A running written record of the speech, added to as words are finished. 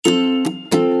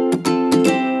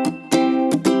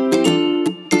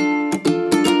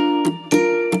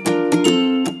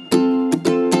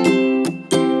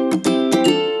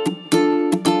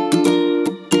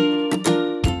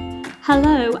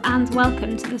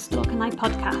to the Stalk and I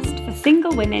podcast for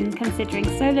single women considering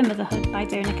solo motherhood by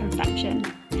donor conception.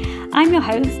 I'm your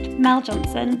host, Mel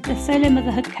Johnson, the solo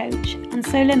motherhood coach and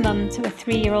solo mum to a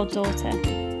 3-year-old daughter.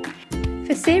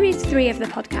 For Series 3 of the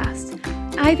podcast,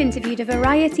 I've interviewed a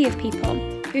variety of people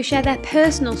who share their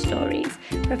personal stories,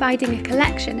 providing a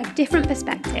collection of different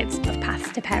perspectives of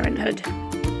paths to parenthood.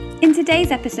 In today's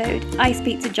episode, I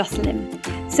speak to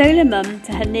Joscelyn, solo mum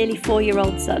to her nearly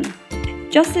 4-year-old son.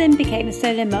 Joscelyn became a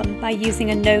solo mum by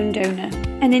using a known donor,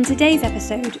 and in today's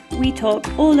episode, we talk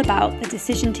all about the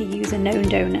decision to use a known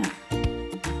donor.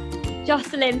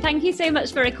 Joscelyn, thank you so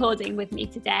much for recording with me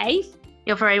today.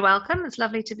 You're very welcome. It's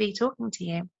lovely to be talking to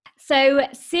you. So,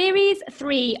 Series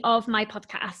 3 of my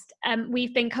podcast,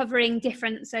 we've been covering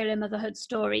different solo motherhood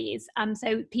stories,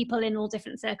 so people in all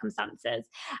different circumstances.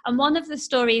 And one of the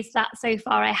stories that so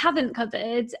far I haven't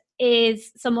covered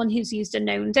is someone who's used a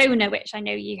known donor, which I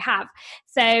know you have.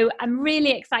 So I'm really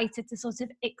excited to sort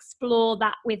of explore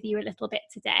that with you a little bit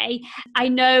today. I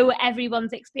know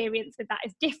everyone's experience with that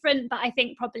is different, but I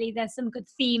think probably there's some good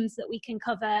themes that we can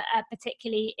cover,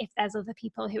 particularly if there's other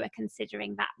people who are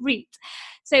considering that route.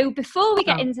 So before we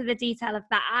get into the detail of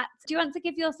that, do you want to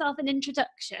give yourself an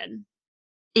introduction?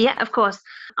 Yeah, of course.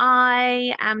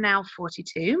 I am now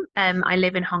 42. I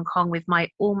live in Hong Kong with my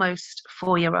almost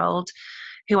 4-year-old,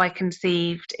 who I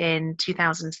conceived in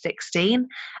 2016.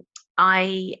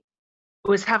 I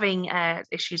was having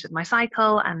issues with my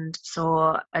cycle and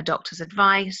saw a doctor's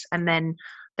advice, and then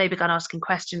they began asking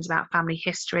questions about family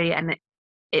history, and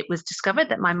it was discovered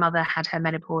that my mother had her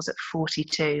menopause at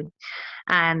 42.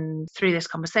 And through this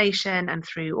conversation and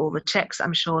through all the checks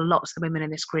I'm sure lots of the women in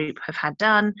this group have had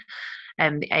done,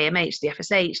 the AMH, the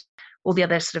FSH, all the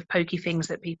other sort of pokey things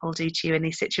that people do to you in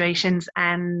these situations.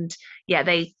 And yeah,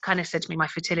 they kind of said to me my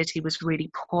fertility was really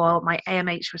poor. My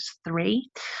AMH was 3,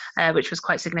 which was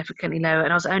quite significantly low,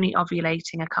 and I was only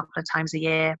ovulating a couple of times a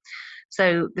year.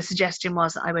 So the suggestion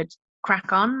was I would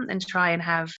crack on and try and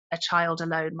have a child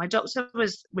alone. My doctor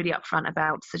was really upfront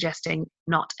about suggesting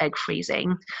not egg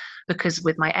freezing, because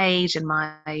with my age and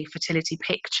my fertility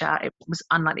picture, it was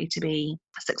unlikely to be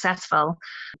successful.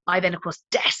 I then, of course,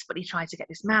 desperately tried to get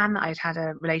this man that I'd had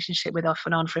a relationship with off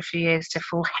and on for a few years to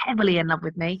fall heavily in love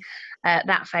with me.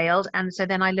 That failed. And so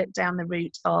then I looked down the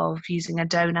route of using a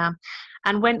donor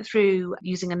and went through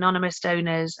using anonymous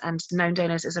donors and known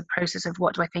donors as a process of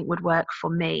what do I think would work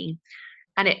for me.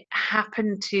 And it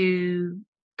happened to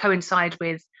coincide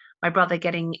with my brother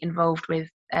getting involved with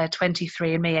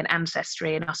 23andMe and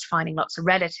Ancestry and us finding lots of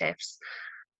relatives.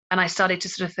 And I started to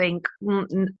sort of think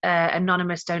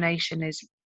anonymous donation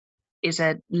is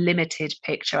a limited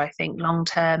picture. I think long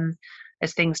term,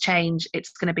 as things change,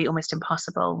 it's going to be almost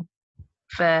impossible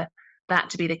for that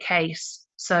to be the case.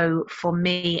 So for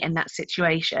me in that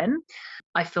situation,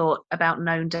 I thought about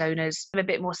known donors a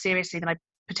bit more seriously than I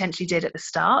potentially did at the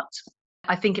start.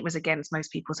 I think it was against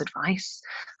most people's advice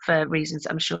for reasons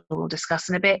I'm sure we'll discuss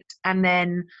in a bit. And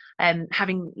then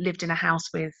having lived in a house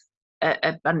with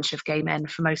a bunch of gay men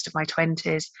for most of my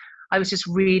 20s, I was just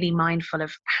really mindful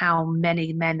of how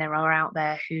many men there are out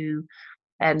there who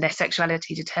their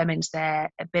sexuality determines their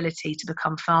ability to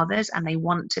become fathers, and they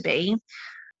want to be.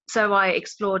 So I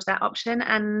explored that option,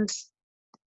 and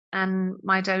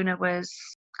my donor was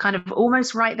kind of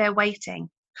almost right there waiting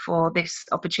for this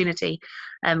opportunity,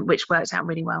 which worked out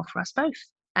really well for us both,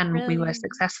 and Brilliant. We were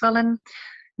successful. And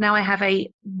now I have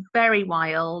a very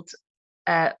wild,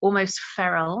 almost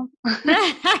feral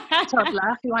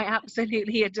toddler who I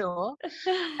absolutely adore.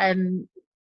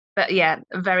 But yeah,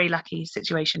 a very lucky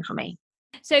situation for me.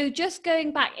 So just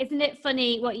going back, isn't it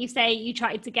funny what you say, you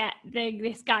tried to get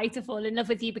this guy to fall in love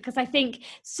with you? Because I think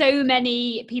so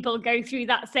many people go through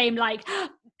that same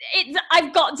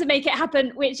I've got to make it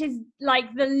happen, which is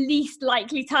like the least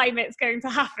likely time it's going to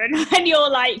happen. And you're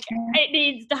like, it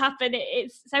needs to happen.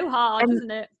 It's so hard,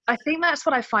 isn't it? I think that's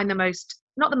what I find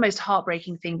not the most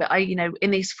heartbreaking thing, but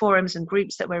in these forums and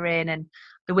groups that we're in, and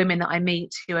the women that I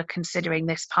meet who are considering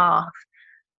this path,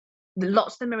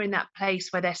 lots of them are in that place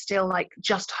where they're still like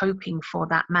just hoping for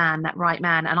that right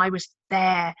man. And I was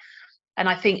there, and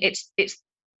I think it's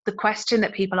the question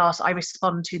that people ask I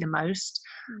respond to the most,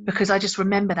 because I just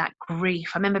remember that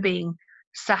grief. I remember being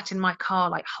sat in my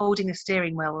car, like holding the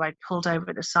steering wheel where I pulled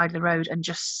over at the side of the road and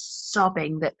just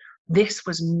sobbing that this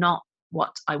was not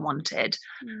what I wanted.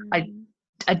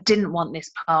 I didn't want this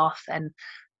path, and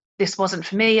this wasn't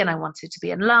for me, and I wanted to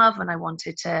be in love, and I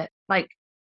wanted to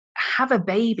have a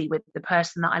baby with the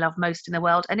person that I love most in the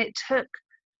world. And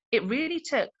it really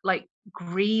took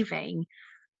grieving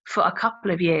for a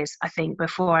couple of years, I think,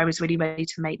 before I was really ready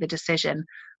to make the decision.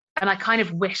 And I kind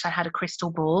of wish I had a crystal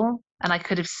ball and I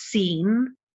could have seen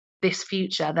this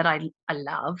future that I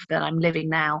love, that I'm living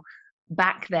now,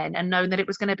 back then, and knowing that it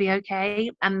was going to be okay.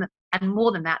 And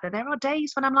more than that, that there are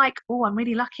days when I'm like, oh, I'm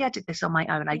really lucky I did this on my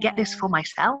own. I get this for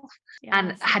myself.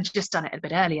 And I had just done it a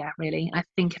bit earlier, really. I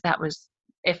think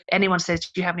if anyone says,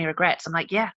 do you have any regrets? I'm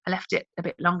like, yeah, I left it a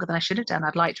bit longer than I should have done.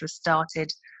 I'd like to have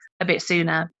started a bit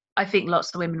sooner. I think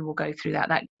lots of women will go through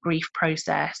that grief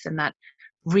process and that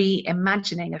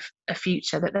reimagining of a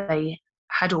future that they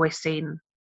had always seen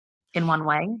in one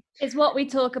way. It's what we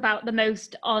talk about the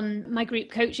most on my group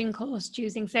coaching course,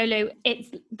 Choosing Solo. It's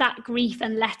that grief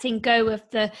and letting go of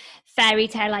the fairy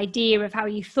tale idea of how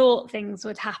you thought things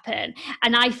would happen.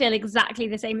 And I feel exactly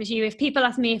the same as you. If people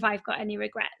ask me if I've got any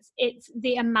regrets, it's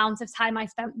the amount of time I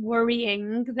spent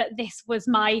worrying that this was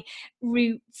my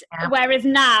route. Yeah. Whereas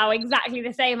now, exactly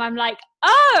the same. I'm like,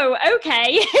 oh, okay.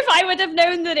 If I would have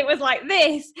known that it was like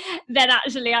this, then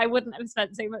actually I wouldn't have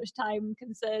spent so much time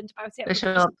concerned about it. For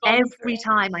sure. Every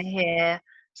time I hear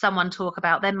someone talk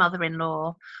about their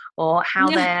mother-in-law or how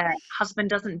their husband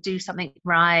doesn't do something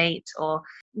right, or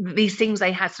these things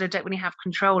they had sort of don't really have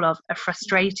control of, are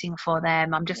frustrating for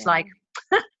them, I'm just like,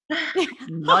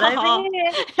 not over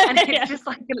here. And it's just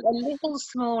like a little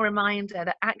small reminder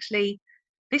that actually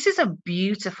this is a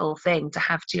beautiful thing to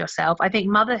have to yourself. I think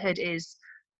motherhood is,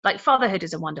 like, fatherhood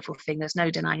is a wonderful thing, there's no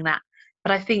denying that,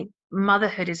 but I think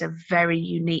motherhood is a very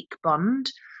unique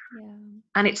bond.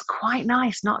 And it's quite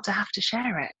nice not to have to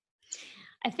share it.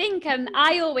 I think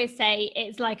I always say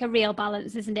it's like a real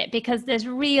balance, isn't it? Because there's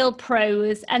real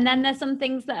pros and then there's some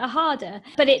things that are harder,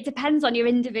 but it depends on your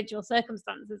individual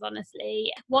circumstances,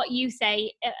 honestly. What you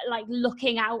say, like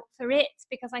looking out for it,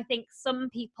 because I think some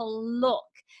people look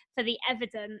for the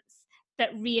evidence that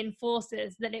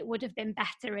reinforces that it would have been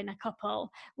better in a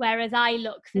couple, whereas I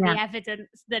look for the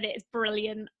evidence that it's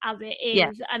brilliant as it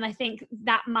is. And I think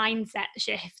that mindset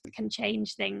shift can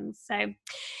change things.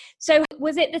 So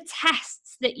was it the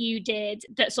tests that you did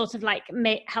that sort of like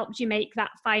helped you make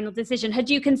that final decision? Had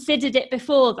you considered it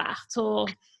before that, or?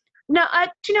 No, I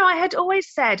had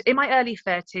always said in my early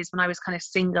 30s when I was kind of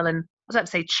single and I was about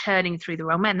to say churning through the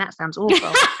wrong men. That sounds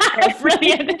awful.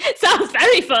 Brilliant. Sounds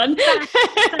very fun.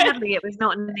 Sadly, it was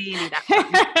not nearly that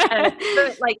fun.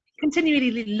 But like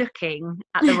continually looking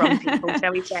at the wrong people,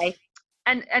 shall we say,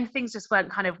 and things just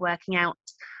weren't kind of working out.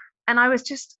 And I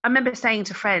remember saying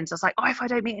to friends, I was like, oh, if I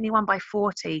don't meet anyone by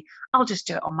 40, I'll just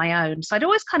do it on my own. So I'd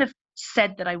always kind of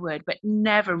said that I would, but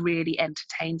never really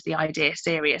entertained the idea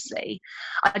seriously.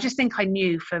 I just think I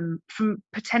knew from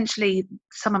potentially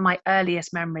some of my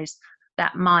earliest memories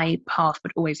that my path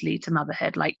would always lead to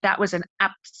motherhood. Like that was an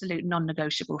absolute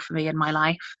non-negotiable for me in my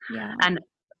life. And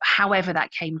however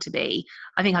that came to be,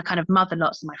 I think I kind of mother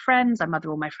lots of my friends. I mother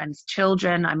all my friends'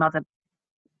 children. I mother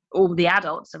all the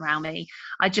adults around me.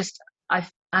 I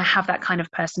have that kind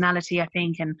of personality, I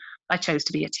think, and I chose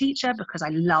to be a teacher because I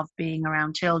love being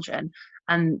around children.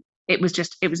 And it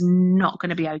was not going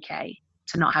to be okay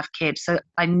to not have kids. So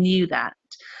I knew that.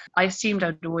 I assumed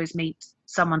I'd always meet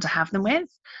someone to have them with.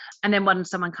 And then when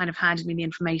someone kind of handed me the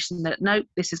information that, no,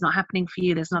 this is not happening for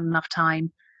you, there's not enough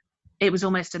time, it was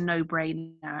almost a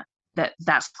no-brainer that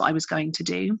that's what I was going to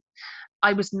do.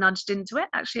 I was nudged into it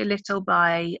actually a little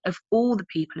by, of all the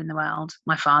people in the world,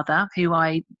 my father, who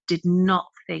I did not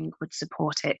think would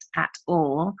support it at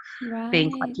all,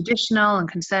 being quite traditional and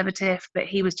conservative, but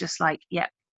he was just like, yep,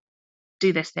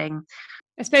 do this thing.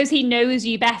 I suppose he knows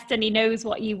you best and he knows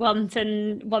what you want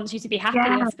and wants you to be happy,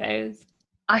 I suppose.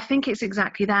 I think it's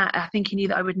exactly that. I think he knew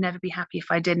that I would never be happy if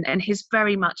I didn't. And he's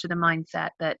very much of the mindset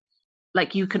that,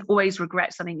 like, you can always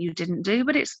regret something you didn't do,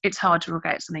 but it's hard to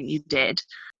regret something you did.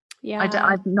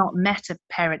 I've not met a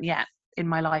parent yet in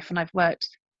my life, and I've worked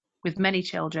with many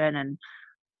children, and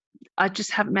I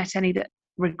just haven't met any that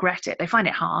regret it. They find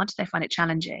it hard, they find it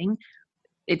challenging,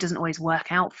 it doesn't always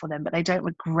work out for them, but they don't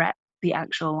regret the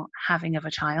actual having of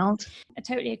a child. I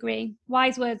totally agree.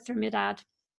 Wise words from your dad.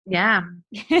 Yeah.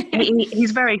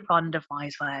 He's very fond of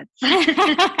wise words.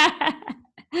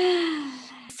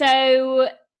 So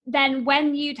then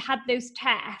when you'd had those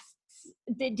tests,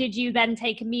 did you then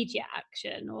take immediate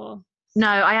action, or?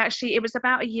 No, it was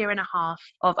about a year and a half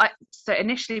so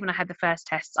initially when I had the first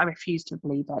tests, I refused to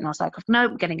believe it. And I was like, no,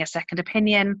 I'm getting a second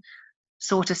opinion,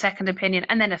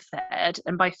 and then a third.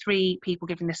 And by 3 people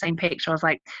giving the same picture, I was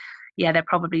like, yeah, they're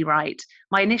probably right.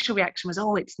 My initial reaction was,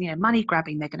 oh, it's, money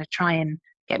grabbing. They're going to try and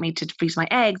get me to freeze my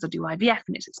eggs or do IVF,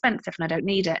 and it's expensive and I don't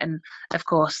need it. And of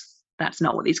course, that's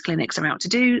not what these clinics are out to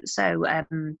do. So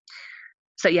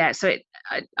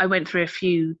I went through a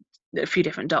few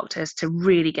different doctors to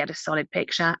really get a solid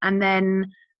picture. And then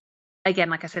again,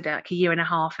 like I said, like a year and a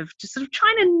half of just sort of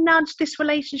trying to nudge this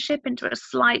relationship into a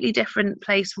slightly different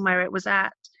place from where it was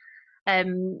at.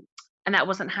 And that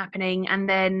wasn't happening. And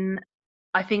then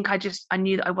I think I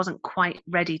knew that I wasn't quite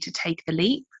ready to take the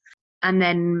leap. And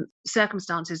then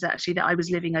circumstances actually that I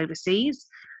was living overseas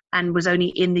and was only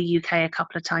in the UK a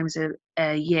couple of times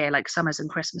a year, like summers and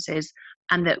Christmases,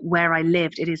 and that where I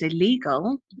lived, it is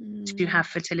illegal to have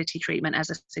fertility treatment as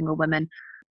a single woman,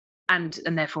 and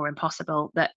therefore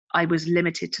impossible, that I was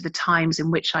limited to the times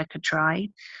in which I could try.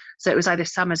 So it was either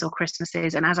summers or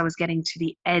Christmases. And as I was getting to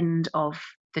the end of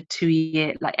the 2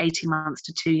 year, like 18 months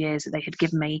to 2 years that they had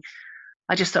given me,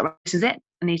 I just thought, this is it.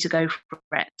 I need to go for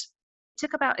it. It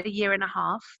took about a year and a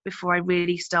half before I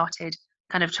really started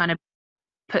kind of trying to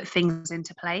put things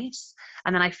into place.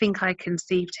 And then I think I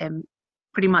conceived him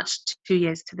pretty much 2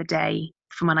 years to the day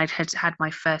from when I'd had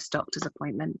my first doctor's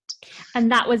appointment.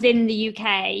 And that was in the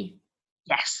UK?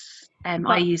 Yes.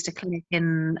 I used a clinic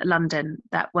in London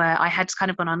where I had kind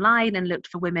of gone online and looked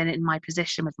for women in my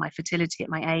position with my fertility at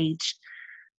my age,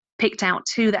 picked out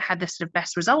 2 that had the sort of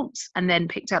best results, and then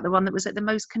picked out the one that was at the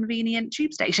most convenient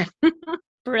tube station.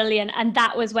 Brilliant. And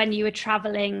that was when you were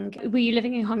traveling. Were you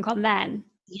living in Hong Kong then?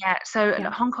 Yeah, so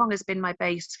Hong Kong has been my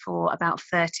base for about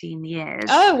 13 years.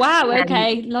 Oh, wow.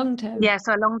 Okay, long term. Yeah,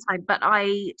 so a long time. But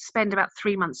I spend about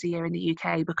 3 months a year in the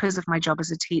UK because of my job as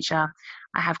a teacher.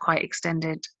 I have quite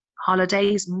extended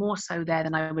holidays, more so there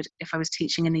than I would if I was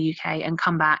teaching in the UK, and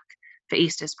come back for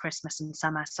Easter's, Christmas and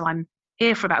summer. So I'm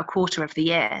here for about a quarter of the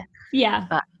year. Yeah.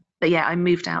 But yeah, I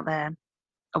moved out there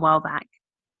a while back.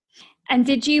 And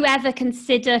did you ever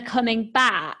consider coming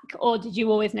back, or did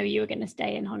you always know you were going to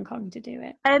stay in Hong Kong to do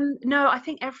it? No, I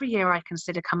think every year I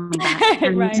consider coming back.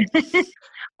 Right.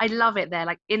 I love it there.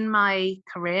 Like in my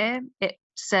career, it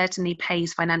certainly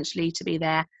pays financially to be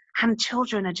there. And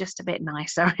children are just a bit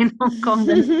nicer in Hong Kong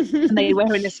than they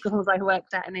were in the schools I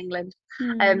worked at in England.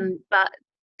 But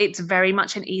it's very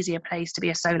much an easier place to be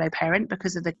a solo parent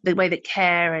because of the way that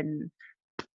care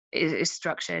is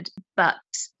structured. But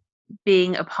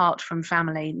being apart from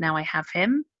family, now I have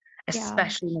him,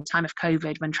 especially in the time of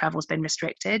COVID when travel's been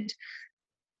restricted,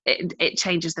 it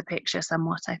changes the picture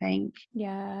somewhat, I think.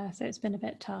 Yeah, so it's been a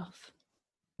bit tough.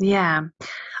 Yeah,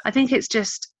 I think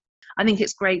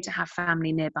it's great to have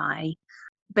family nearby,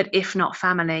 but if not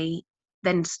family,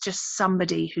 then it's just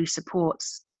somebody who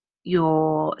supports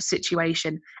your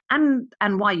situation and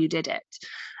why you did it.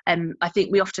 I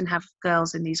think we often have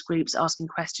girls in these groups asking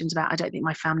questions about, I don't think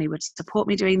my family would support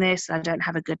me doing this, I don't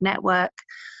have a good network,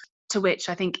 to which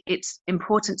I think it's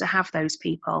important to have those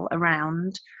people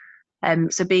around.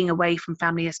 So being away from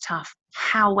family is tough.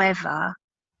 However,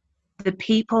 the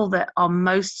people that are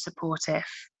most supportive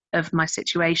of my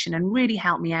situation and really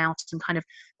help me out and kind of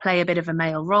play a bit of a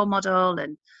male role model,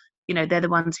 and they're the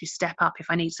ones who step up if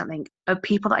I need something, are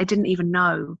people that I didn't even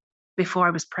know before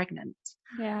I was pregnant.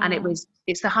 And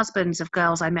it's the husbands of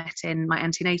girls I met in my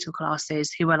antenatal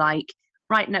classes who are like,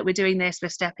 right, no, we're doing this, we're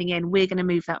stepping in, we're going to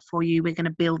move that for you, we're going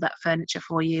to build that furniture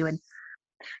for you. And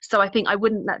so I think I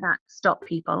wouldn't let that stop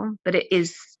people, but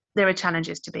there are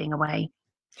challenges to being away.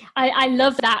 I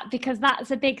love that, because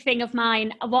that's a big thing of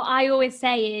mine. What I always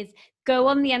say is go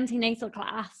on the antenatal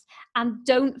class and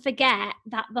don't forget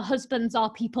that the husbands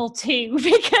are people too,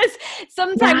 because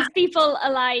sometimes people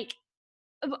are like,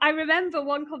 I remember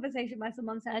one conversation where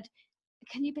someone said,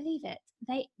 can you believe it?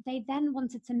 They then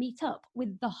wanted to meet up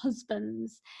with the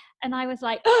husbands. And I was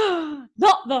like, oh,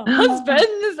 not the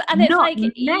husbands. And it's not like,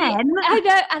 men. I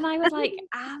know. And I was like,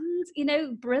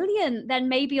 and, brilliant. Then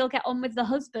maybe you'll get on with the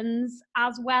husbands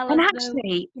as well. And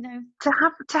actually, to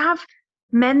have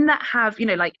men that have,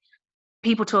 like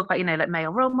people talk about, like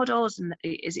male role models, and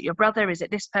is it your brother? Is it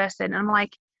this person? And I'm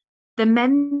like, the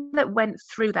men that went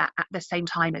through that at the same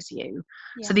time as you.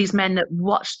 So these men that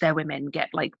watched their women get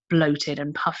like bloated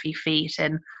and puffy feet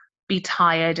and be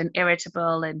tired and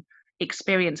irritable and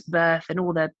experience birth and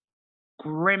all the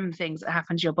grim things that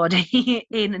happen to your body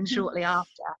in and shortly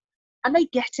after. And they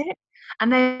get it.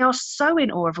 And they are so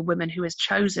in awe of a woman who has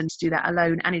chosen to do that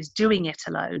alone and is doing it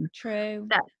alone. True.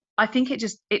 That I think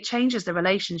it changes the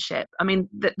relationship. I mean,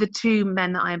 the 2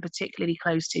 men that I am particularly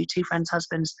close to, 2 friends'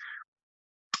 husbands,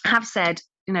 have said,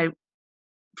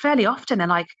 fairly often, they're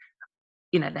like,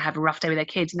 they have a rough day with their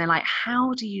kids and they're like,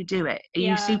 how do you do it? Are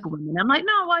you superwoman? I'm like,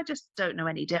 no, I just don't know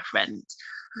any different.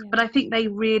 But I think they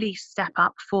really step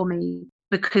up for me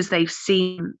because they've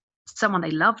seen someone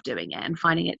they love doing it and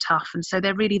finding it tough. And so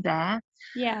they're really there.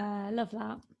 Yeah, I love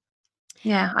that.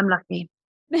 Yeah, I'm lucky.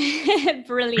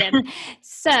 Brilliant.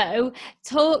 So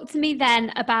talk to me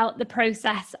then about the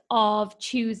process of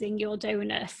choosing your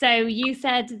donor. So you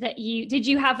said that did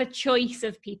you have a choice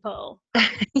of people?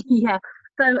 Yeah.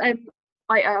 So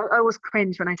I always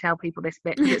cringe when I tell people this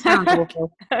bit because it sounds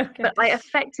awful. Okay. But I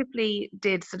effectively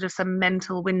did sort of some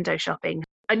mental window shopping.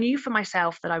 I knew for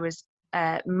myself that I was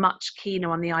much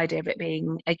keener on the idea of it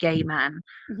being a gay man.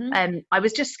 I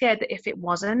was just scared that if it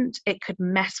wasn't, it could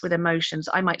mess with emotions.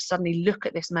 I might suddenly look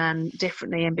at this man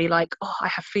differently and be like, oh, I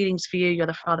have feelings for you. You're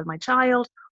the father of my child,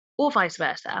 or vice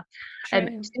versa.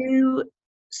 Two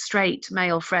straight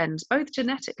male friends, both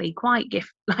genetically quite good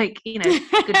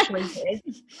choices,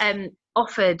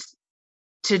 offered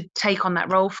to take on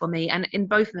that role for me. And in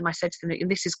both of them, I said to them,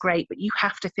 this is great, but you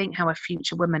have to think how a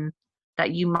future woman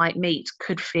that you might meet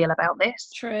could feel about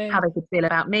this, how they could feel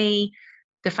about me,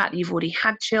 the fact that you've already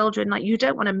had children. Like, you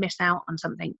don't want to miss out on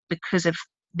something because of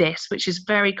this, which is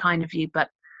very kind of you, but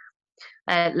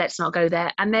let's not go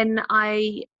there. And then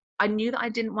I knew that I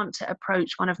didn't want to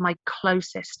approach one of my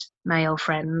closest male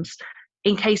friends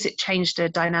in case it changed a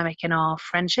dynamic in our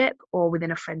friendship or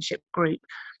within a friendship group.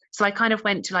 So I kind of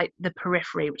went to like the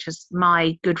periphery, which is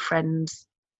my good friends,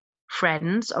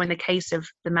 or in the case of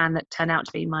the man that turned out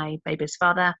to be my baby's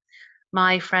father,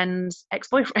 my friend's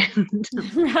ex-boyfriend.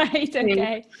 Right,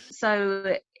 okay.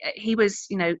 So he was,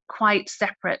 quite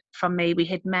separate from me. We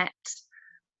had met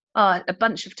a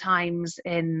bunch of times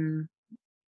in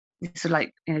sort of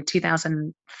like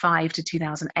 2005 to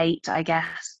 2008, I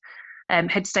guess.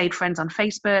 Had stayed friends on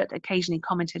Facebook, occasionally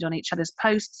commented on each other's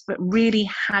posts, but really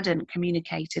hadn't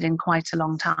communicated in quite a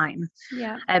long time.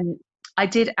 Yeah. I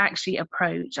did actually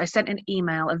I sent an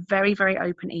email, a very, very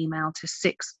open email to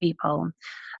 6 people,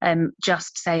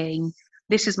 just saying,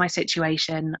 this is my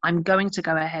situation. I'm going to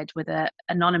go ahead with an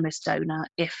anonymous donor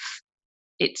if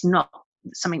it's not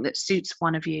something that suits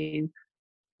one of you.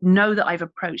 Know that I've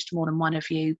approached more than one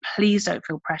of you. Please don't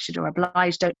feel pressured or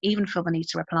obliged. Don't even feel the need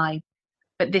to reply.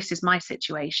 But this is my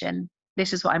situation.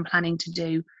 This is what I'm planning to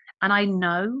do. And I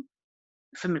know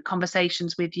from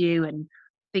conversations with you and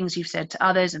things you've said to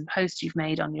others and posts you've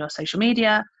made on your social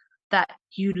media that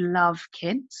you love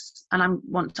kids, and I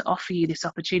want to offer you this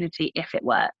opportunity if it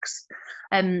works.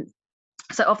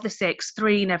 So of the 6,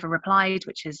 3 never replied,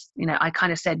 which is, I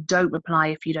kind of said, don't reply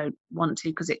if you don't want to,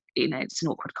 because it's an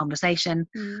awkward conversation.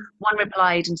 One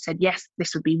replied and said, yes,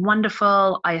 this would be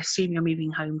wonderful. I assume you're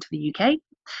moving home to the UK.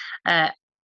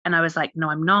 And I was like, no,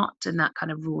 I'm not. And that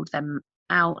kind of ruled them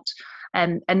out.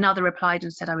 And another replied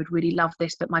and said, I would really love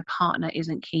this, but my partner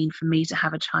isn't keen for me to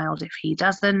have a child if he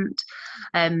doesn't.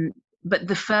 But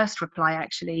the first reply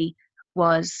actually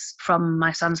was from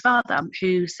my son's father,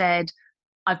 who said,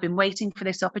 I've been waiting for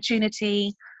this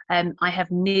opportunity. I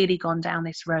have nearly gone down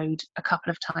this road a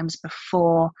couple of times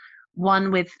before,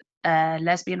 one with a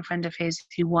lesbian friend of his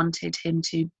who wanted him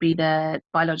to be the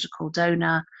biological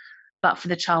donor, but for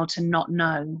the child to not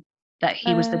know that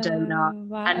he was the donor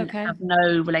and have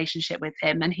no relationship with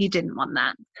him, and he didn't want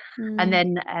that. And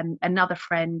then another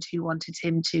friend who wanted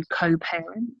him to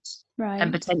co-parent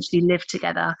and potentially live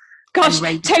together. Gosh,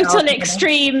 total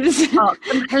extremes. Oh,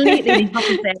 completely the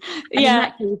opposite. And in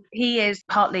that case, he is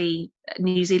partly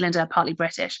New Zealander, partly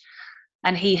British.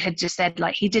 And he had just said,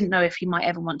 like, he didn't know if he might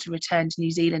ever want to return to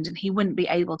New Zealand, and he wouldn't be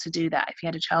able to do that if he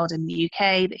had a child in the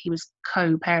UK, that he was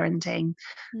co-parenting.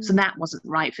 So that wasn't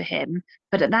right for him.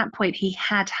 But at that point, he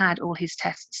had all his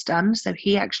tests done. So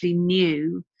he actually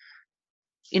knew,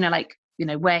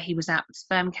 where he was at with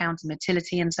sperm count and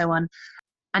motility and so on.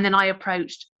 And then I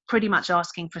approached pretty much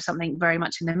asking for something very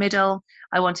much in the middle.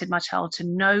 I wanted my child to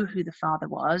know who the father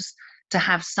was, to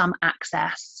have some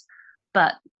access,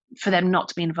 but for them not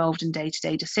to be involved in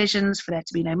day-to-day decisions, for there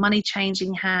to be no money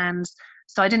changing hands.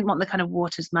 So I didn't want the kind of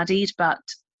waters muddied, but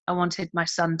I wanted my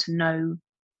son to know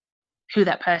who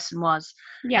that person was.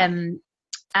 And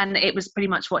it was pretty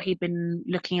much what he'd been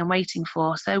looking and waiting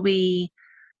for. So we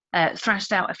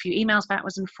thrashed out a few emails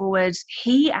backwards and forwards.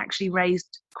 He actually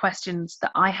raised questions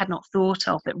that I had not thought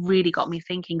of that really got me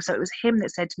thinking. So it was him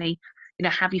that said to me,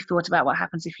 have you thought about what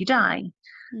happens if you die?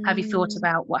 Have you thought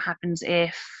about what happens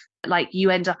if, like, you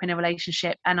end up in a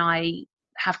relationship and I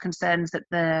have concerns that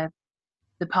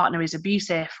the partner is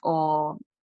abusive or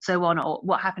so on, or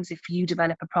what happens if you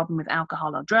develop a problem with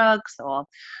alcohol or drugs,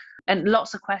 and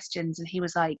lots of questions. And he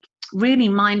was like really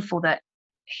mindful that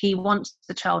he wants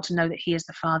the child to know that he is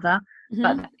the father,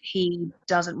 but that he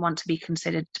doesn't want to be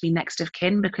considered to be next of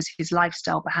kin because his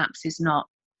lifestyle perhaps is not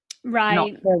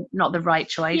the right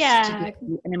choice to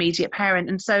be an immediate parent.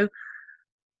 And so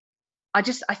I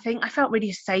think I felt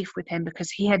really safe with him because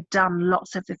he had done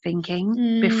lots of the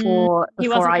thinking before he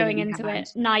wasn't I going into it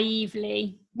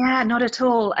naively. Yeah, not at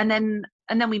all. And then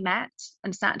we met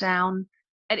and sat down,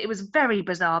 and it was very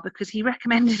bizarre because he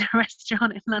recommended a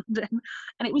restaurant in London,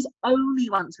 and it was only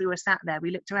once we were sat there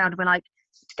we looked around and we're like,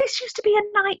 this used to be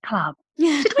a nightclub.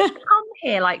 Did we come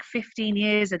here like 15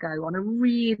 years ago on a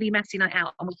really messy night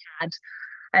out, and we had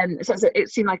so it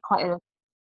seemed like quite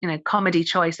a comedy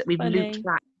choice that we've looped Funny.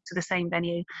 back to the same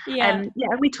venue. Yeah.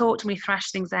 We talked and we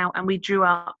thrashed things out, and we drew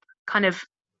up kind of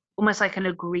almost like an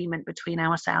agreement between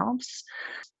ourselves.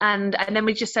 And then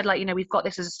we just said, like, we've got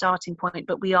this as a starting point,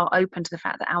 but we are open to the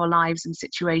fact that our lives and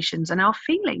situations and our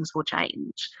feelings will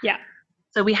change. Yeah.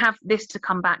 So we have this to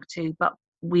come back to, but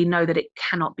we know that it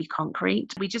cannot be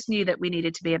concrete. We just knew that we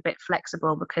needed to be a bit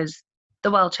flexible because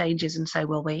the world changes and so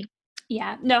will we.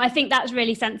 Yeah, no, I think that's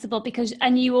really sensible because,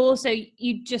 and you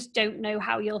just don't know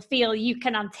how you'll feel. You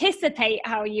can anticipate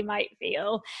how you might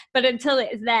feel, but until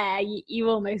it's there, you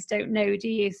almost don't know, do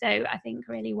you? So I think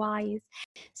really wise.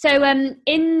 So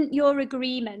in your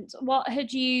agreement, what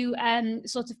had you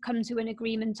sort of come to an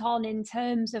agreement on in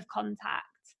terms of contact?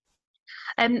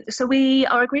 So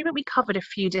our agreement, we covered a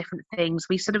few different things.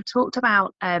 We sort of talked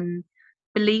about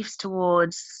beliefs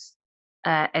towards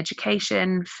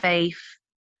education, faith,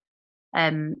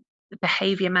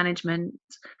 behavior management.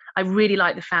 I really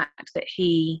like the fact that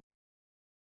he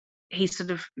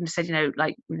sort of said,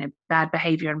 bad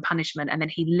behavior and punishment, and then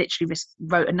he literally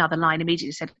wrote another line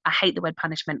immediately, said, I hate the word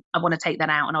punishment, I want to take that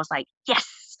out. And I was like, yes.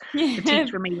 The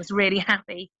teacher in me was really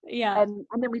happy. Yeah. And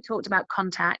then we talked about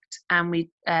contact, and we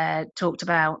talked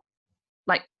about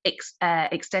like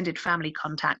extended family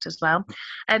contact as well.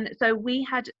 And so we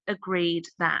had agreed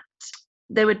that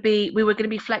we were going to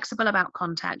be flexible about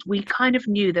contact. We kind of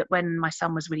knew that when my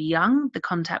son was really young, the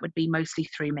contact would be mostly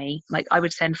through me. Like, I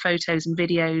would send photos and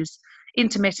videos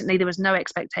intermittently. There was no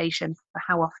expectation for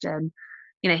how often.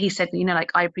 He said,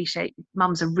 like, I appreciate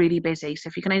mums are really busy, so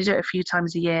if you can only do it a few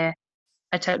times a year,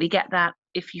 I totally get that.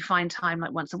 If you find time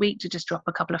like once a week to just drop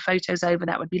a couple of photos over,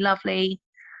 that would be lovely.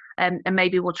 And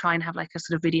maybe we'll try and have like a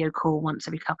sort of video call once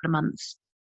every couple of months.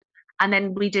 And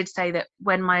then we did say that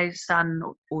when my son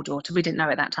or daughter, we didn't know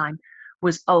at that time,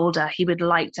 was older, he would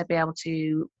like to be able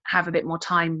to have a bit more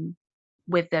time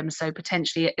with them. So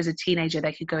potentially as a teenager,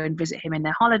 they could go and visit him in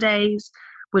their holidays.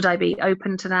 Would I be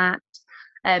open to that?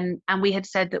 And we had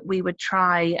said that we would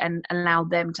try and allow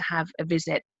them to have a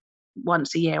visit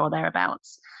once a year or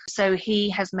thereabouts. So he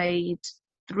has made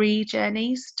 3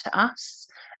 journeys to us,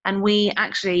 and we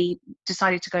actually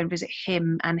decided to go and visit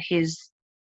him and his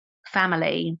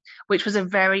family, which was a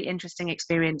very interesting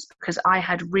experience because I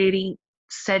had really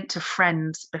said to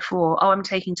friends before, I'm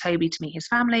taking Toby to meet his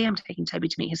family,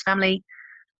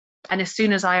 and as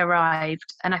soon as I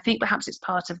arrived, and I think perhaps it's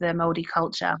part of the Māori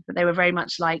culture, but they were very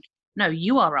much like, no,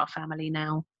 you are our family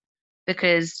now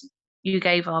because you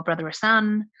gave our brother a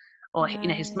son, or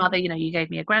his mother, you gave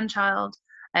me a grandchild,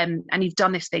 and you've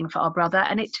done this thing for our brother.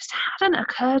 And it just hadn't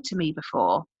occurred to me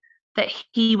before that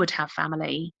he would have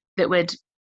family that would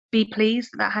be pleased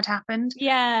that had happened.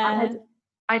 Yeah.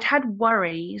 I'd had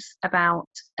worries about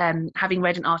having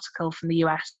read an article from the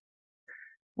US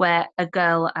where a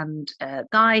girl and a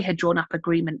guy had drawn up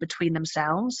agreement between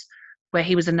themselves where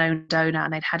he was a known donor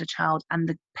and they'd had a child, and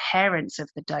the parents of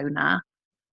the donor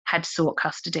had sought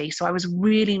custody. So I was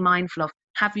really mindful of,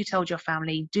 have you told your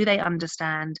family? Do they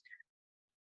understand?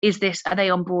 Are they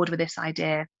on board with this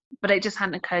idea? But it just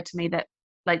hadn't occurred to me that,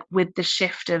 like, with the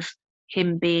shift of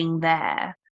him being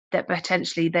there, that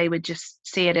potentially they would just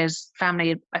see it as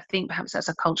family. I think perhaps that's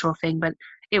a cultural thing, but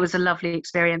it was a lovely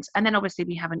experience. And then obviously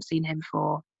we haven't seen him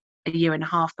for a year and a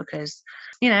half because,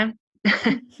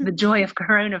 the joy of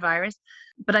coronavirus.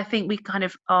 But I think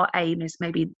our aim is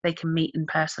maybe they can meet in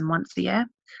person once a year,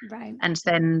 right, and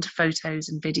send photos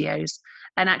and videos.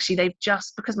 And actually they've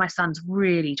just, because my son's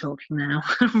really talking now,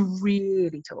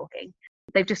 really talking,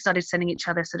 they've just started sending each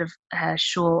other sort of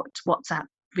short WhatsApp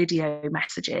video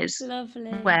messages. Lovely.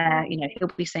 Where he'll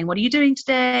be saying, what are you doing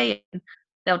today? And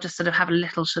they'll just sort of have a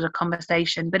little sort of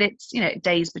conversation, but it's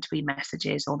days between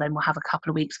messages, or then we'll have a couple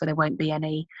of weeks where there won't be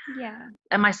any. Yeah.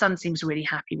 And my son seems really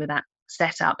happy with that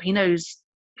setup. He knows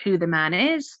who the man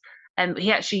is, and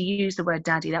he actually used the word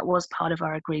daddy. That was part of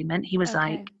our agreement. He was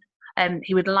like,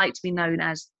 he would like to be known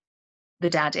as the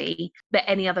daddy, but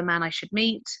any other man I should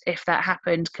meet, if that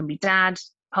happened, can be dad,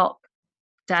 pop,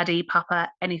 daddy, papa,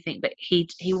 anything. But he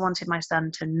wanted my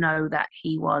son to know that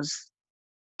he was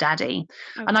daddy.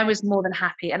 And I was more than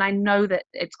happy. And I know that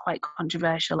it's quite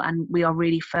controversial, and we are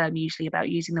really firm usually about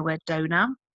using the word donor.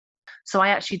 So I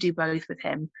actually do both with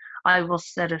him. I will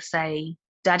sort of say,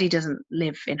 daddy doesn't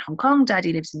live in Hong Kong,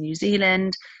 daddy lives in New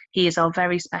Zealand. He is our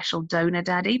very special donor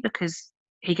daddy because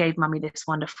he gave mummy this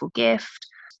wonderful gift.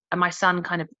 And my son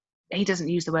he doesn't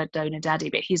use the word donor daddy,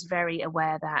 but he's very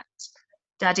aware that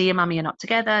daddy and mummy are not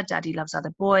together. Daddy loves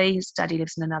other boys. Daddy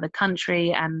lives in another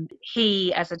country. And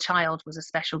he, as a child, was a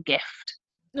special gift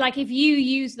like if you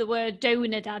use the word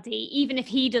donor daddy, even if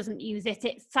he doesn't use it,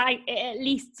 it at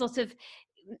least sort of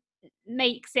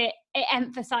makes it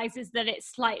emphasizes that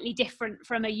it's slightly different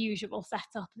from a usual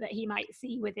setup that he might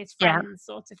see with his friends,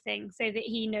 sort of thing, so that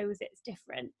he knows it's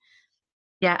different.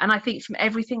 Yeah, and I think from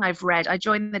everything I've read, I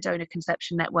joined the Donor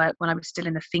Conception Network when I was still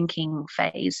in the thinking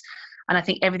phase, and I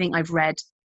think everything I've read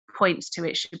points to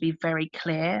it should be very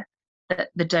clear that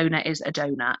the donor is a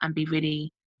donor, and be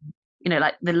really,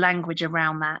 like the language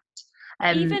around that.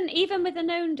 Even with a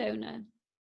known donor?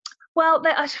 Well,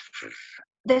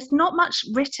 there's not much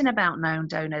written about known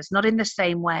donors, not in the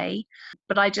same way,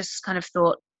 but I just kind of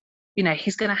thought,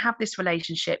 he's going to have this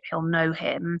relationship, he'll know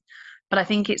him, but I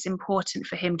think it's important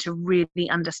for him to really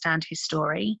understand his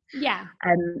story. Yeah.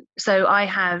 So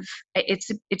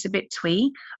it's a bit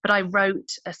twee, but I wrote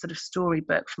a sort of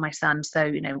storybook for my son.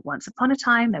 So, once upon a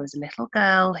time, there was a little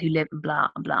girl who lived and blah,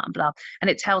 and blah, and blah. And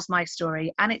it tells my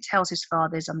story, and it tells his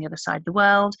father's on the other side of the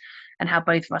world, and how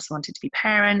both of us wanted to be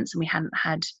parents,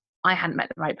 and I hadn't met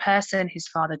the right person. His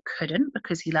father couldn't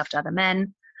because he loved other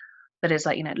men. But it's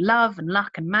like, love and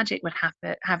luck and magic would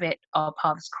have it, our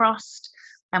paths crossed.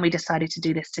 And we decided to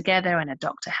do this together, and a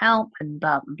doctor help, and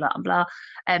blah, and blah, and blah.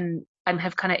 And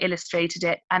have kind of illustrated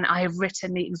it. And I have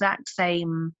written the exact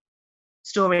same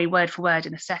story word for word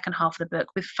in the second half of the book,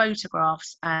 with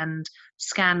photographs and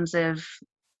scans of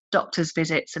doctor's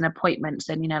visits and appointments,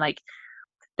 and, like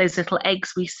those little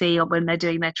eggs we see when they're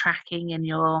doing their tracking in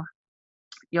your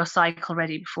cycle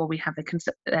ready before we have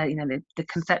the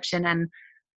conception.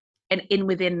 And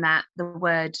within that, the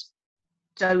word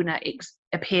donor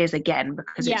appears again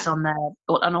because it's on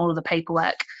all of the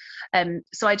paperwork.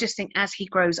 So I just think as he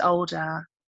grows older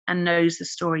and knows the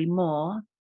story more,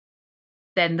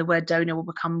 then the word donor will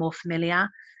become more familiar.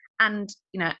 And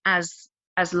as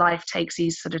life takes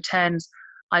these sort of turns,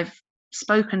 I've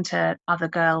spoken to other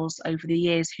girls over the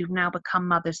years who've now become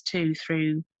mothers too,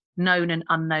 through known and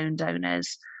unknown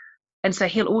donors. And so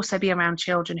he'll also be around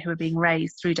children who are being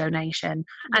raised through donation.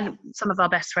 Yeah. And some of our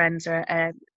best friends are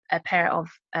a pair of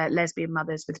lesbian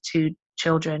mothers with two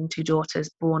daughters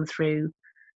born through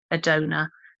a donor.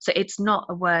 So it's not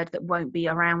a word that won't be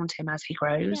around him as he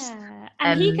grows. Yeah.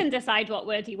 And he can decide what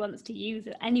word he wants to use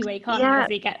anyway, can't he? As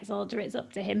he gets older, it's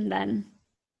up to him then.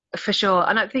 For sure.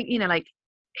 And I think,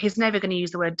 he's never going to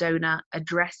use the word donor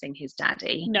addressing his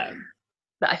daddy. No.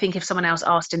 But I think if someone else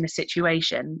asked him the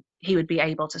situation, he would be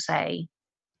able to say,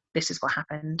 this is what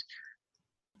happened.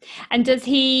 And does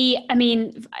he,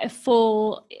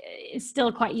 is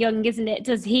still quite young, isn't it?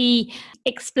 Does he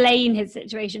explain his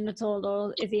situation at all,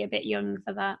 or is he a bit young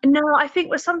for that? No, I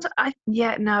think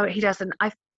no, he doesn't.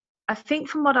 I think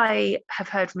from what I have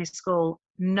heard from his school,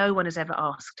 no one has ever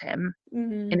asked him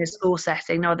in a school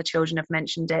setting. No other children have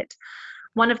mentioned it.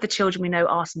 One of the children we know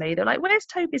asked me, they're like, where's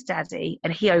Toby's daddy?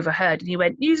 And he overheard and he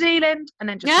went, New Zealand, and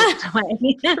then just walked away.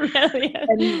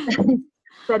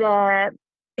 But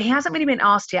he hasn't really been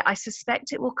asked yet. I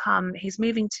suspect it will come. He's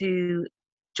moving to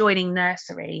joining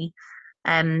nursery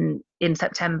in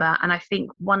September. And I think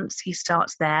once he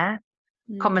starts there,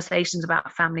 conversations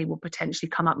about family will potentially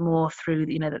come up more through,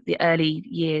 the early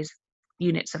years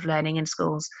units of learning in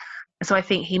schools. So I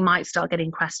think he might start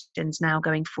getting questions now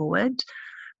going forward.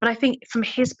 But I think from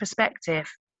his perspective,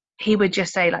 he would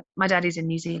just say, like, my daddy's in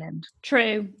New Zealand.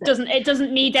 True. It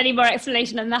doesn't need any more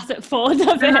explanation than that at 4,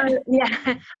 does it? Yeah.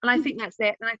 And I think that's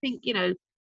it. And I think,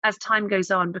 as time goes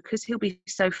on, because he'll be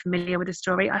so familiar with the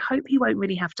story, I hope he won't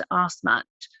really have to ask much.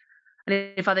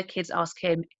 And if other kids ask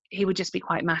him, he would just be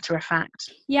quite matter of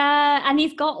fact. Yeah, and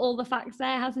he's got all the facts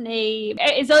there, hasn't he?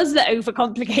 It's us that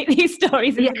overcomplicate these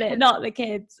stories, isn't it? Not the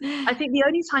kids. I think the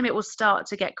only time it will start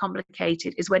to get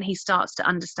complicated is when he starts to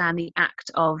understand the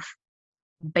act of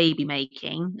baby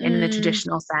making in the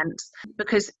traditional sense,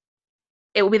 because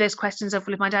it will be those questions of,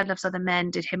 well, if my dad loves other men,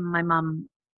 did him and my mum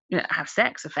have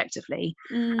sex effectively?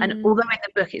 And although in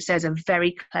the book it says a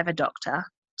very clever doctor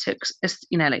took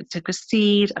a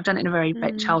seed, I've done it in a very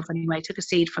child-friendly way, took a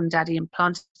seed from daddy and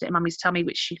planted it in mummy's tummy,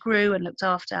 which she grew and looked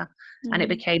after, and it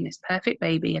became this perfect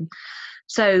baby. And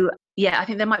so I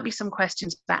think there might be some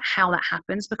questions about how that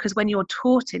happens, because when you're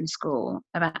taught in school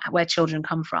about where children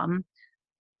come from,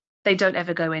 they don't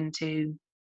ever go into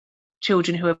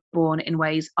children who are born in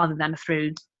ways other than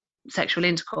through sexual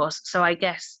intercourse. So I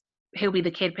guess he'll be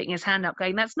the kid putting his hand up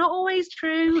going, that's not always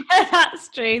true. That's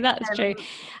true.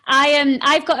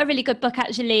 I've got a really good book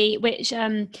actually, which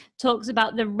talks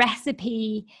about the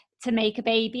recipe to make a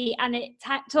baby, and it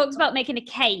talks about making a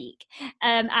cake,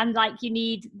 and like you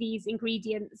need these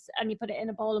ingredients and you put it in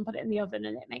a bowl and put it in the oven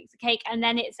and it makes a cake, and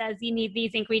then it says you need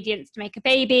these ingredients to make a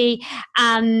baby,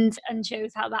 and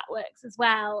shows how that works as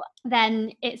well.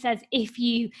 Then it says if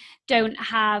you don't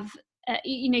have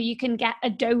you can get a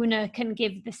donor can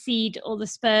give the seed or the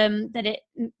sperm that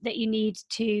you need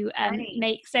to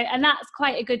make. So, and that's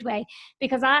quite a good way,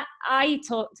 because I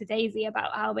talk to Daisy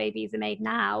about how babies are made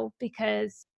now,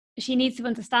 because she needs to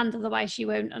understand, otherwise she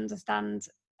won't understand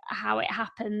how it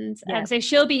happened. Yeah. So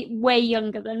she'll be way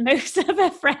younger than most of her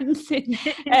friends to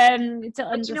understand.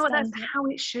 But you know what, that's how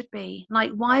it should be.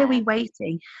 Like, why are we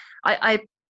waiting? I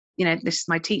this is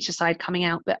my teacher side coming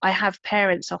out, but I have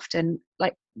parents often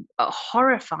like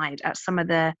horrified at some of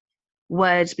the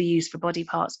words we use for body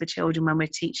parts for children when we're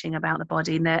teaching about the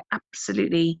body, and they're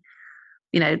absolutely,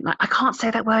 like, I can't say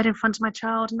that word in front of my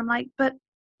child, and I'm like, but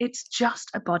it's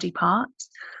just a body part.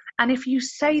 And if you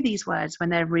say these words when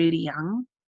they're really young,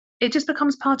 it just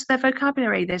becomes part of their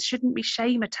vocabulary. There shouldn't be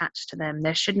shame attached to them.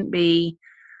 There shouldn't be,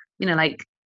 like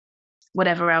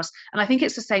whatever else. And I think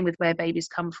it's the same with where babies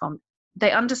come from.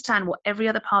 They understand what every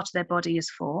other part of their body is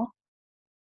for,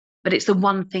 but it's the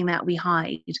one thing that we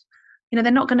hide.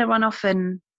 They're not going to run off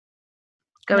and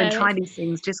go and try these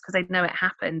things just because they know it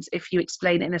happens, if you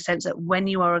explain it in a sense that when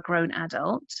you are a grown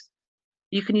adult,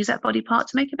 you can use that body part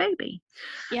to make a baby.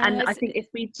 Yeah, and I think if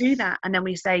we do that, and then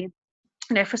we say,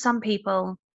 for some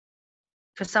people,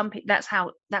 that's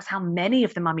how many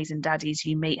of the mummies and daddies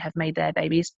you meet have made their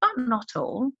babies, but not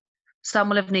all. Some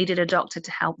will have needed a doctor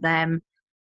to help them.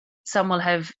 Some will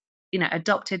have,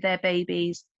 adopted their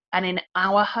babies. And in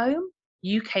our home,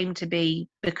 you came to be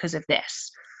because of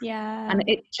this. Yeah. And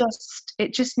it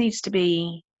just needs to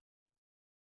be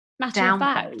matter of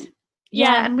fact.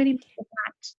 Yeah, and really matter of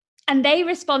fact. And they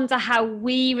respond to how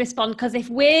we respond, because if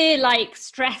we're like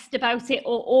stressed about it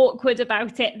or awkward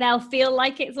about it, they'll feel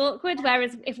like it's awkward.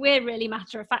 Whereas if we're really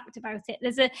matter of fact about it,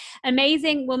 there's an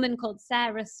amazing woman called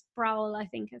Sarah Sproul, I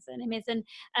think her name is,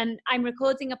 and I'm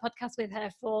recording a podcast with her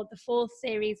for the 4th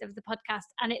series of the podcast,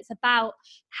 and it's about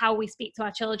how we speak to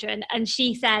our children. And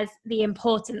she says the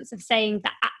importance of saying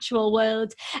the actual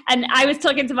word. And I was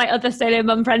talking to my other solo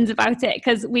mum friends about it,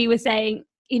 because we were saying,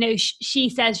 she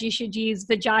says you should use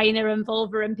vagina and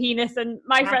vulva and penis, and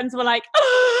my friends were like,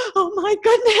 oh my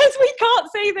goodness, we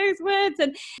can't say those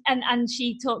words. And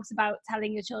she talks about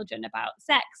telling your children about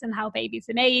sex and how babies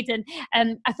are made,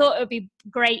 and I thought it would be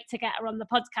great to get her on the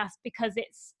podcast, because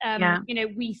it's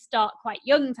we start quite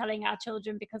young telling our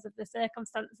children because of the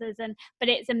circumstances, but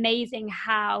it's amazing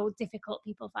how difficult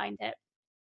people find it.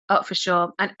 Oh, for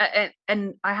sure.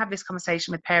 And I have this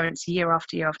conversation with parents year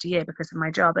after year after year because of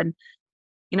my job, and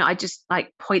I just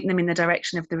like point them in the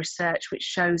direction of the research, which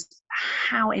shows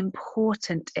how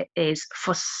important it is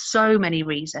for so many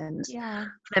reasons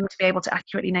for them to be able to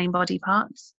accurately name body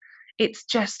parts. It's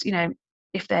just,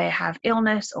 if they have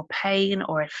illness or pain,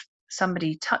 or if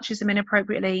somebody touches them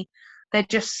inappropriately, they're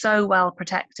just so well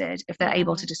protected if they're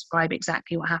able to describe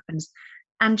exactly what happens,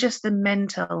 and just the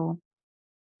mental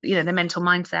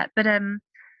mindset. But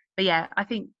yeah, I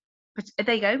think. But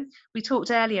there you go. We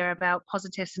talked earlier about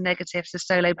positives and negatives of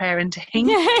solo parenting.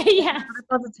 Yeah. The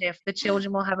positive, the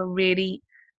children will have a really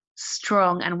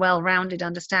strong and well-rounded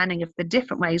understanding of the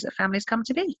different ways that families come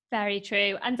to be. Very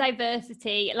true. And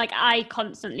diversity, like I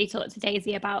constantly talk to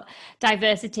Daisy about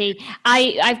diversity.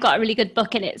 I've got a really good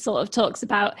book, and it sort of talks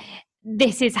about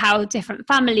this is how different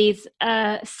families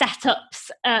setups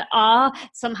are.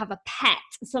 Some have a pet,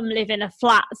 some live in a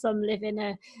flat, some live in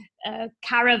a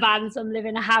caravan, some live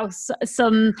in a house,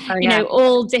 some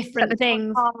all different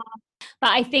things. But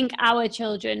I think our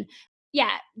children,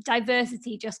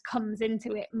 diversity just comes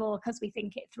into it more because we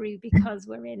think it through, because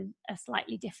we're in a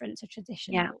slightly different to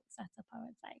traditional setup, I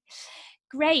would say.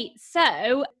 Great.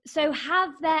 So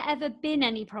have there ever been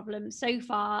any problems so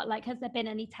far? Like, has there been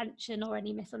any tension or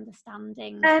any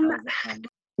misunderstandings?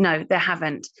 No, there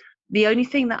haven't. The only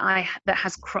thing that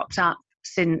has cropped up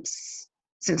since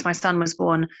my son was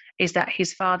born is that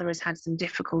his father has had some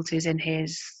difficulties in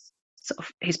his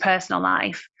personal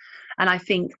life, and I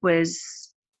think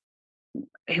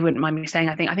he wouldn't mind me saying,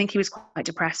 I think he was quite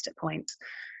depressed at points,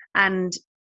 and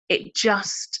it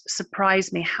just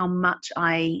surprised me how much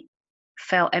I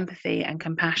felt empathy and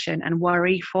compassion and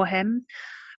worry for him,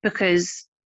 because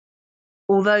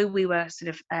although we were sort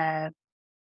of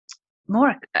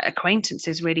more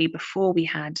acquaintances really before we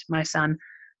had my son,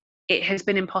 it has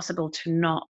been impossible to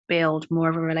not build more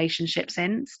of a relationship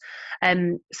since.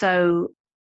 So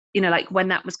like when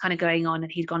that was kind of going on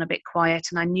and he'd gone a bit quiet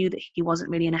and I knew that he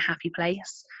wasn't really in a happy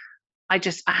place, I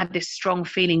had this strong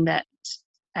feeling that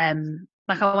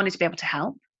Like, I wanted to be able to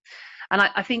help. And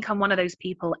I think I'm one of those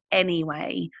people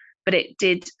anyway, but it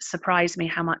did surprise me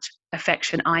how much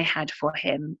affection I had for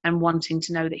him and wanting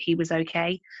to know that he was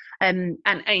okay. And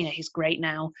he's great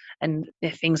now, and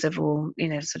things have all,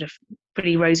 sort of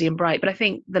pretty rosy and bright. But I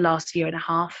think the last year and a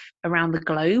half around the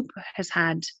globe has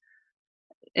had,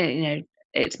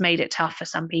 it's made it tough for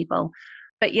some people.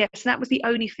 But yes, that was the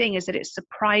only thing, is that it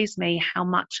surprised me how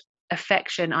much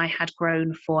affection I had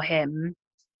grown for him,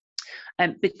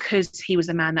 because he was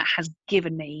a man that has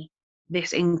given me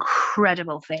this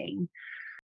incredible thing.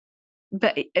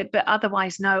 But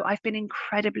otherwise, no, I've been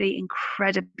incredibly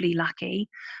lucky.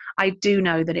 I do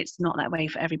know that it's not that way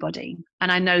for everybody,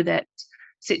 and I know that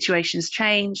situations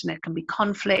change and there can be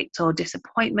conflict or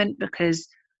disappointment because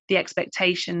the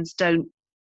expectations don't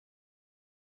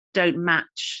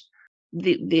match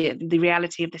the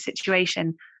reality of the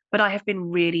situation. But I have been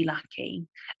really lucky.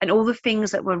 And all the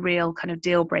things that were real kind of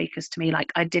deal breakers to me, like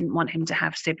I didn't want him to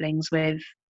have siblings with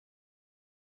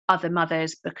other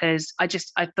mothers, because I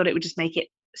thought it would just make it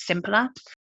simpler.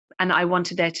 And I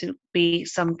wanted there to be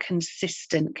some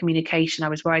consistent communication. I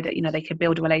was worried that, they could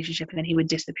build a relationship and then he would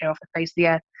disappear off the face of the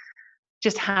earth.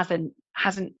 Just hasn't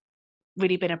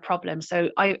really been a problem. So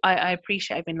I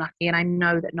appreciate I've been lucky, and I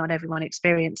know that not everyone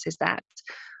experiences that.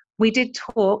 We did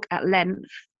talk at length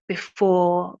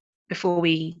before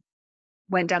we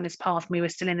went down this path. We were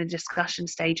still in the discussion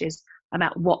stages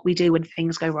about what we do when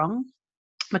things go wrong,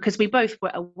 because we both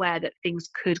were aware that things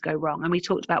could go wrong, and we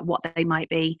talked about what they might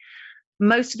be.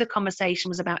 Most of the conversation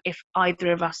was about if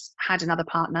either of us had another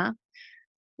partner,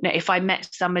 if I met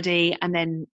somebody, and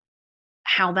then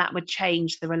how that would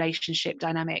change the relationship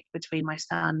dynamic between my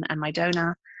son and my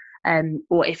donor,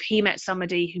 or if he met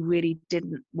somebody who really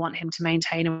didn't want him to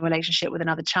maintain a relationship with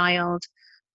another child.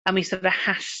 And we sort of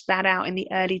hashed that out in the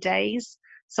early days.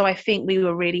 So I think we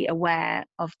were really aware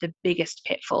of the biggest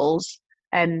pitfalls.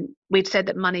 And we'd said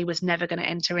that money was never going to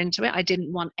enter into it. I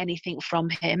didn't want anything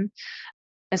from him.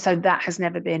 And so that has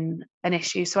never been an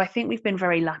issue. So I think we've been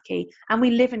very lucky. And we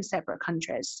live in separate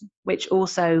countries, which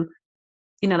also,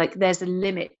 there's a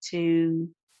limit to,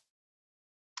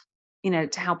 to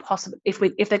how possible, if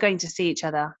they're going to see each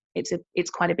other, it's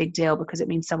quite a big deal, because it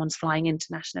means someone's flying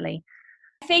internationally.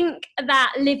 I think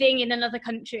that living in another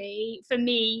country, for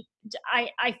me,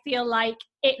 I feel like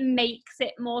it makes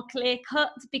it more clear cut,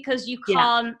 because you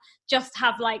can't just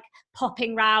have like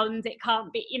popping round. It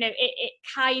can't be, it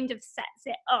kind of sets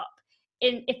it up.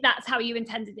 If that's how you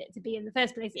intended it to be in the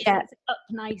first place, it sets it up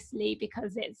nicely,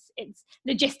 because it's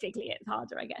logistically it's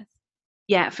harder, I guess.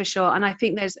 Yeah, for sure. And I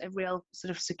think there's a real sort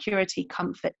of security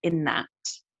comfort in that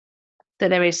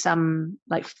there is some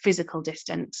like physical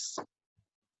distance.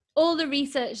 All the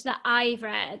research that I've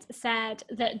read said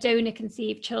that donor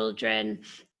conceived children,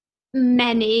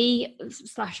 many/most,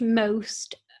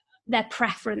 their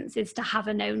preference is to have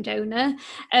a known donor.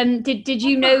 Did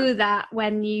you know that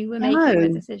when you were making the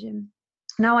decision?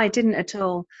 No, I didn't at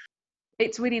all.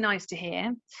 It's really nice to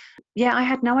hear. Yeah, I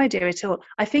had no idea at all.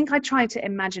 I think I tried to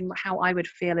imagine how I would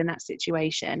feel in that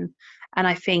situation. And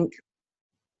I think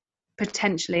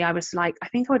potentially I was like, I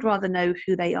think I would rather know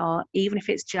who they are, even if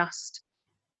it's just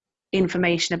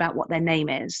information about what their name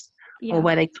is or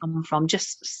where they come from,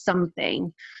 just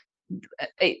something.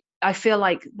 I feel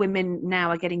like women now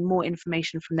are getting more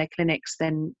information from their clinics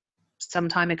than some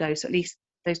time ago. So at least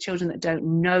those children that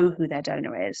don't know who their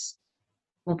donor is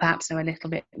will perhaps know a little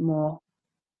bit more.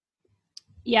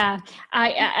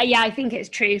 I think it's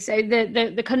true. So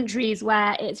the countries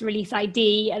where it's release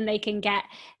ID and they can get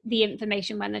the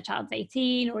information when the child's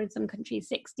 18, or in some countries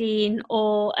 16,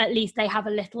 or at least they have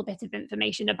a little bit of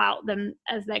information about them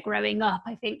as they're growing up,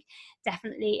 I think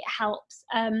definitely helps.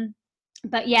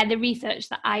 But yeah, the research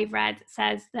that I've read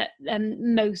says that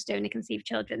most donor conceived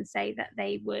children say that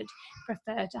they would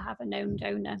prefer to have a known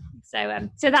donor. So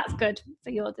that's good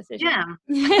for your decision.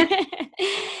 Yeah.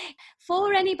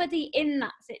 For anybody in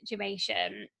that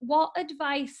situation, what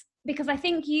advice, because I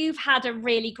think you've had a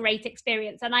really great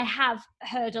experience, and I have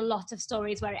heard a lot of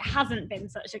stories where it hasn't been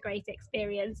such a great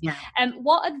experience.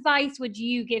 What advice would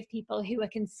you give people who are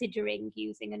considering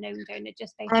using a known donor,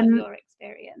 just based on your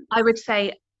experience? I would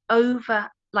say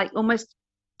almost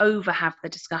over have the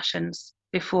discussions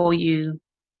before you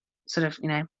sort of,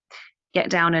 get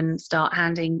down and start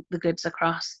handing the goods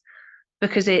across,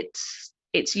 because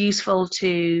it's useful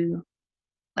to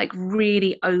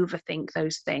really overthink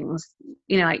those things,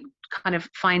 kind of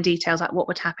find details like what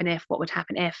would happen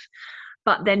if,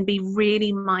 but then be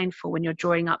really mindful when you're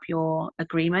drawing up your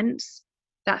agreements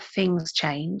that things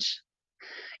change.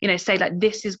 Say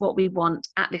this is what we want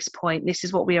at this point, this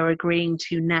is what we are agreeing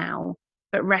to now,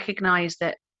 but recognize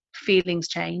that feelings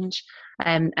change,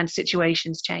 and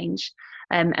situations change,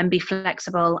 and be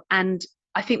flexible. And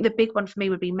I think the big one for me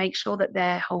would be make sure that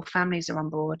their whole families are on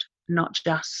board, not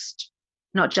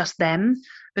just them,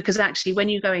 because actually when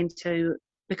you go into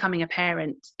becoming a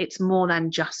parent, it's more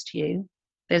than just you.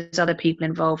 There's other people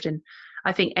involved, and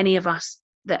I think any of us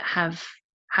that have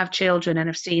children and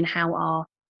have seen how our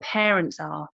parents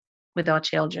are with our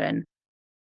children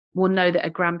will know that a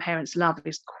grandparent's love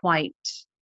is quite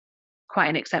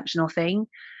an exceptional thing.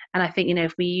 And I think,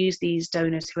 if we use these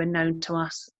donors who are known to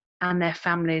us and their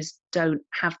families don't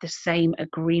have the same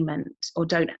agreement or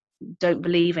don't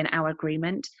believe in our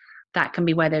agreement, that can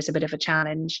be where there's a bit of a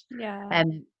challenge.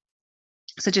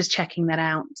 So just checking that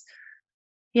out.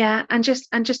 Yeah, and just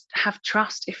have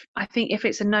trust. If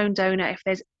it's a known donor, if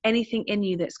there's anything in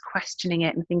you that's questioning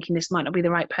it and thinking this might not be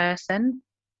the right person,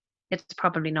 it's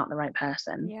probably not the right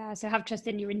person. Yeah, so have trust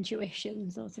in your intuition,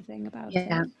 sort of thing about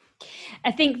it.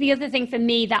 I think the other thing for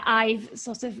me that I've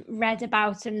sort of read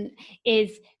about and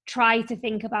is try to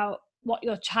think about what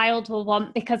your child will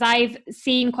want, because I've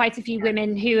seen quite a few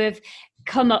women who have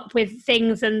come up with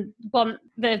things and want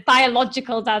the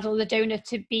biological dad or the donor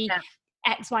to be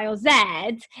X, Y, or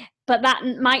Z, but that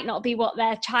might not be what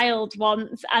their child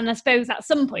wants. And I suppose at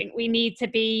some point we need to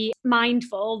be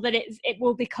mindful that it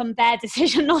will become their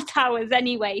decision, not ours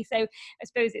anyway. So I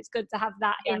suppose it's good to have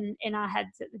that in our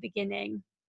heads at the beginning.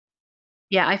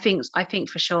 Yeah, I think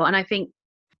for sure. And I think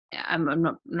I'm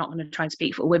not going to try and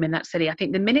speak for women, that's silly. I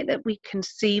think the minute that we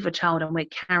conceive a child and we're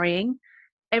carrying,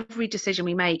 every decision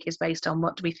we make is based on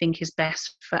what do we think is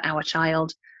best for our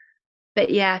child. But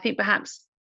yeah, I think perhaps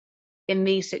in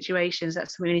these situations,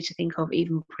 that's something we need to think of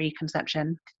even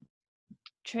pre-conception.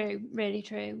 True, really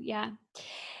true. Yeah.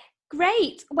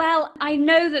 Great. Well, I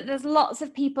know that there's lots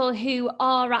of people who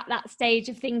are at that stage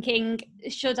of thinking,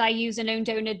 should I use a known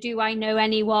donor? Do I know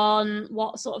anyone?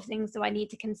 What sort of things do I need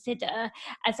to consider?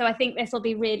 And so I think this will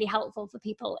be really helpful for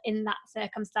people in that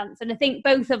circumstance. And I think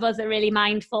both of us are really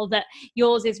mindful that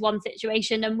yours is one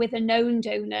situation, and with a known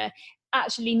donor,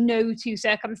 actually no two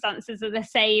circumstances are the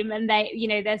same, and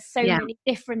there's so many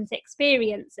different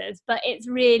experiences. But it's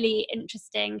really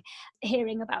interesting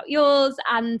hearing about yours,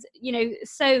 and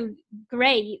so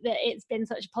great that it's been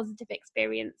such a positive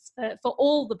experience for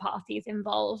all the parties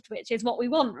involved, which is what we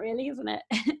want, really, isn't it?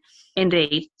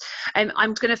 Indeed. I'm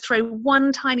going to throw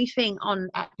one tiny thing on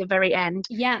at the very end.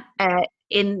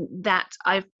 In that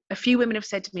a few women have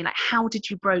said to me, like, how did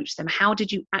you broach them? How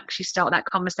did you actually start that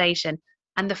conversation?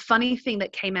 And the funny thing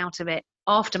that came out of it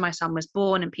after my son was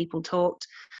born and people talked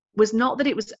was not that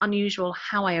it was unusual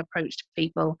how I approached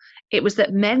people. It was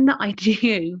that men that I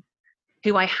knew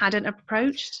who I hadn't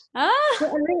approached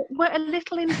were a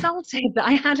little insulted that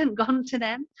I hadn't gone to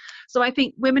them. So I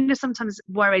think women are sometimes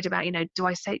worried about, how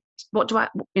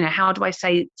do I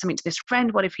say something to this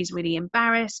friend? What if he's really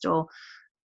embarrassed? Or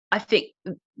I think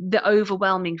the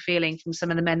overwhelming feeling from some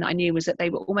of the men that I knew was that they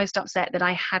were almost upset that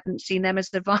I hadn't seen them as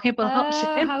a viable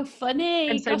option. How funny.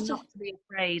 And so not to be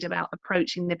afraid about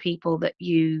approaching the people that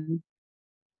you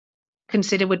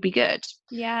consider would be good.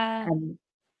 Yeah.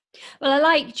 Well, I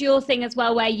liked your thing as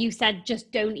well, where you said just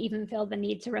don't even feel the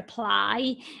need to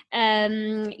reply,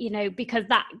 because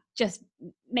that just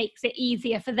makes it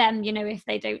easier for them, if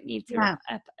they don't need to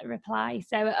reply.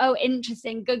 So,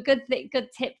 interesting. Good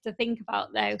tip to think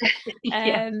about, though.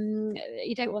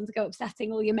 You don't want to go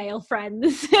upsetting all your male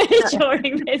friends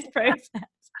during this process.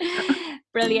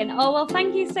 Brilliant. Oh, well,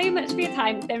 thank you so much for your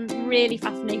time. It's been really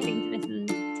fascinating to listen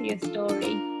to your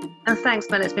story. And thanks,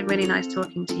 Mel. It's been really nice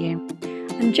talking to you.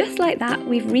 And just like that,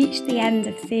 we've reached the end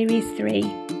of Series 3.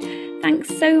 Thanks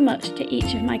so much to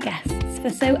each of my guests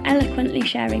for so eloquently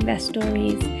sharing their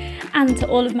stories, and to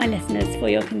all of my listeners for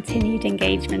your continued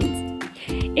engagement.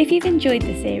 If you've enjoyed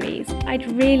the series,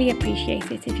 I'd really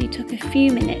appreciate it if you took a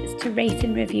few minutes to rate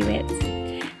and review it.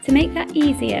 To make that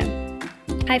easier,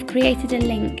 I've created a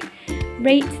link,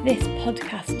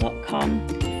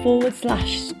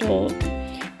 ratethispodcast.com/stalk,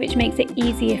 which makes it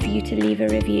easier for you to leave a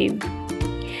review.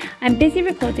 I'm busy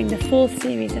recording the 4th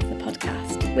series of the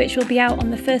podcast, which will be out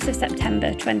on the 1st of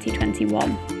September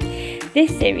 2021.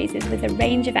 This series is with a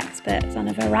range of experts on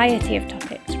a variety of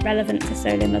topics relevant to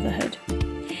solo motherhood.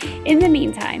 In the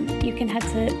meantime, you can head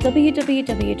to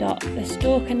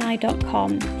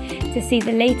www.thestalkandI.com to see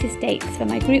the latest dates for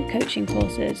my group coaching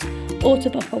courses or to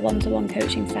book a one-to-one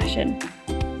coaching session.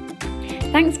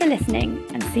 Thanks for listening,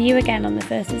 and see you again on the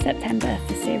 1st of September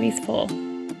for Series 4.